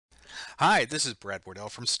Hi, this is Brad Wardell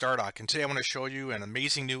from Stardock, and today I want to show you an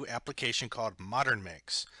amazing new application called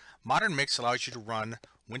ModernMix. ModernMix allows you to run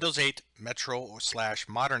Windows 8 Metro or /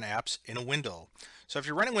 Modern apps in a window. So if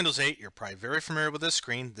you're running Windows 8, you're probably very familiar with this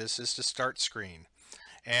screen. This is the start screen.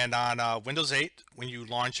 And on Windows 8, when you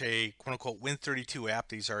launch a quote-unquote Win32 app,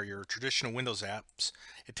 these are your traditional Windows apps,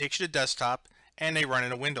 it takes you to desktop and they run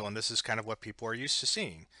in a window, and this is kind of what people are used to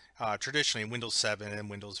seeing. Traditionally, Windows 7 and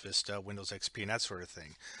Windows Vista, Windows XP, and that sort of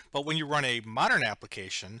thing. But when you run a modern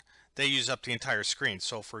application, they use up the entire screen.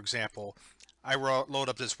 So for example, I load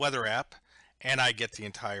up this weather app and I get the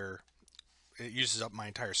entire, it uses up my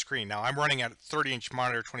entire screen. Now I'm running at a 30-inch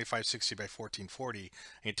monitor, 2560 by 1440.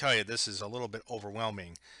 I can tell you this is a little bit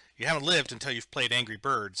overwhelming. You haven't lived until you've played Angry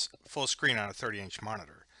Birds full screen on a 30-inch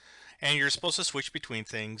monitor. And you're supposed to switch between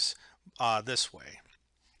things this way.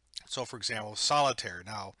 So for example, Solitaire.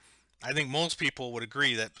 Now, I think most people would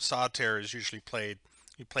agree that Solitaire is usually played,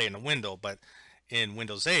 you play in a window, but in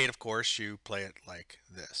Windows 8, of course, you play it like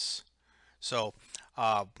this. So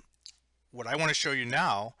what I want to show you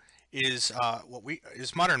now is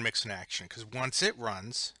ModernMix in action, because once it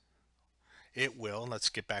runs, it will, let's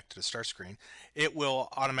get back to the start screen, it will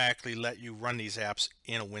automatically let you run these apps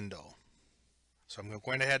in a window. So I'm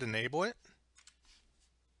going ahead and enable it.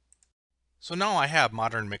 So now I have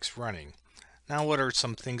ModernMix running. Now what are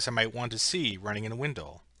some things I might want to see running in a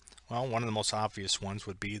window? Well, one of the most obvious ones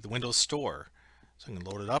would be the Windows Store. So I can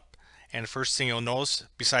load it up, and the first thing you'll notice,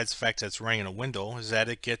 besides the fact that it's running in a window, is that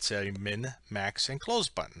it gets a min, max, and close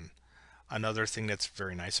button. Another thing that's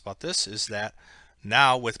very nice about this is that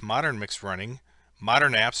now with ModernMix running,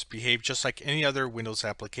 modern apps behave just like any other Windows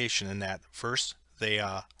application in that first, they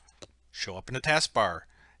show up in the taskbar.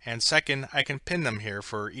 And second, I can pin them here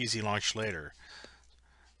for easy launch later.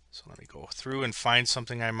 So let me go through and find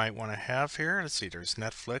something I might want to have here. Let's see, there's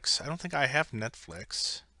Netflix. I don't think I have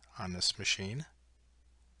Netflix on this machine.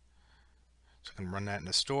 So I can run that in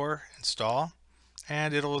the store, install,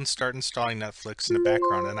 and it'll start installing Netflix in the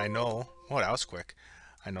background. And I know, oh, that was quick.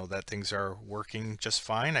 I know that things are working just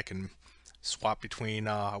fine. I can swap between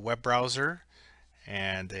a web browser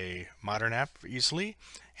and a modern app easily.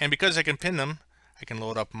 And because I can pin them, I can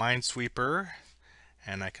load up Minesweeper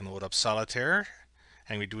and I can load up Solitaire,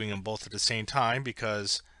 and we're doing them both at the same time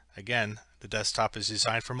because, again, the desktop is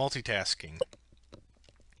designed for multitasking.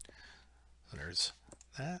 So there's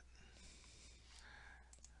that.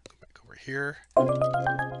 Go back over here.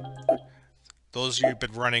 Those of you who've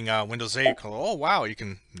been running Windows 8, oh wow, you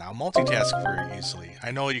can now multitask very easily.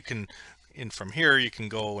 I know you can, from here you can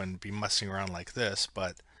go and be messing around like this,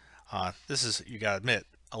 but this is, you gotta admit,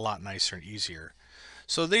 a lot nicer and easier.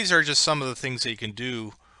 So these are just some of the things that you can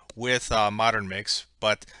do with ModernMix.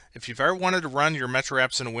 But if you've ever wanted to run your Metro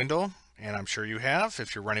apps in a window, and I'm sure you have,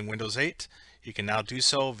 if you're running Windows 8, you can now do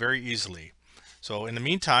so very easily. So in the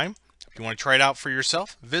meantime, if you want to try it out for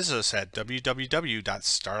yourself, visit us at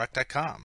www.stardock.com.